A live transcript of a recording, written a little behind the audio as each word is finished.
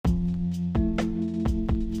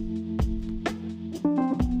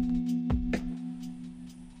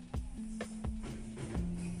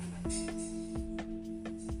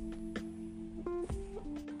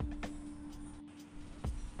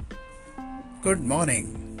Good morning.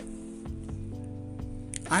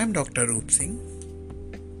 I am Dr. Roop Singh,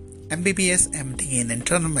 MBBS MD in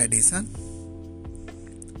Internal Medicine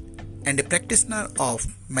and a practitioner of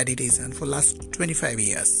meditation for last 25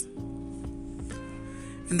 years.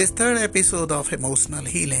 In this third episode of Emotional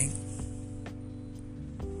Healing,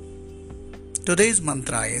 today's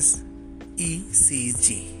mantra is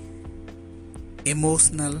ECG,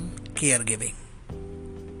 Emotional Caregiving.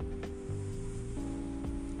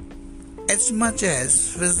 As much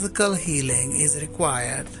as physical healing is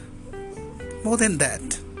required, more than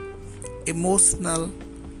that, emotional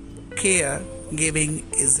care giving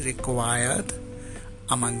is required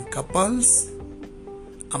among couples,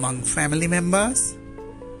 among family members,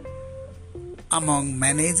 among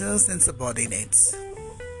managers and subordinates.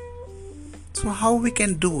 So how we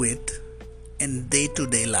can do it in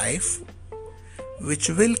day-to-day life, which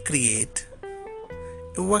will create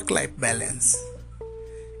a work-life balance,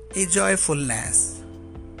 a joyfulness,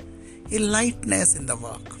 a lightness in the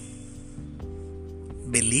work.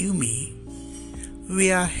 Believe me,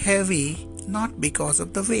 we are heavy not because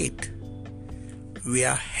of the weight. We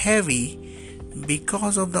are heavy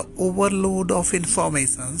because of the overload of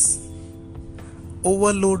informations,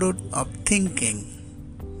 overload of thinking,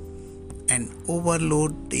 and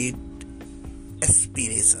overloaded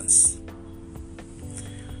aspirations.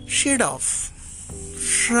 Shed off,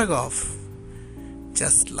 shrug off.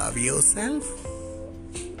 Just love yourself.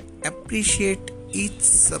 Appreciate each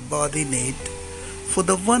subordinate for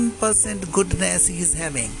the 1% goodness he is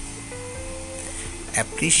having.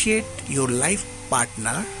 Appreciate your life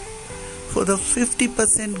partner for the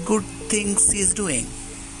 50% good things he is doing.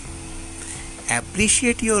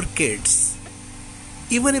 Appreciate your kids.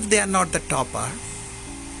 Even if they are not the topper,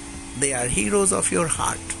 they are heroes of your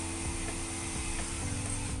heart.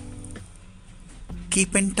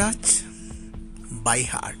 Keep in touch by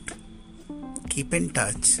heart. Keep in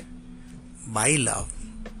touch by love.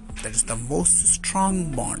 That is the most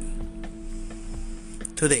strong bond.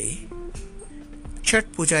 Today,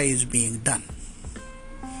 Chhat Puja is being done.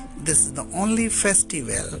 This is the only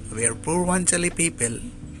festival where Purvanchali people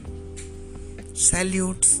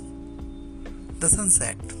salutes the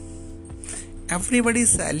sunset. Everybody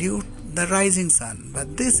salute the rising sun,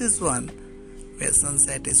 but this is one where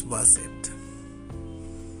sunset is worshipped.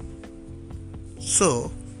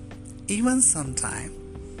 So, even sometime,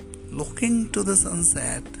 looking to the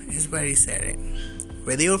sunset is very serene.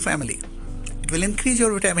 With your family, it will increase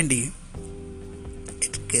your vitamin D.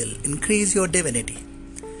 It will increase your divinity.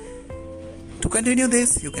 To continue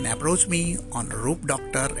this, you can approach me on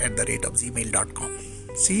roopdoctor@gmail.com.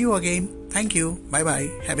 See you again. Thank you. Bye-bye.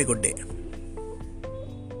 Have a good day.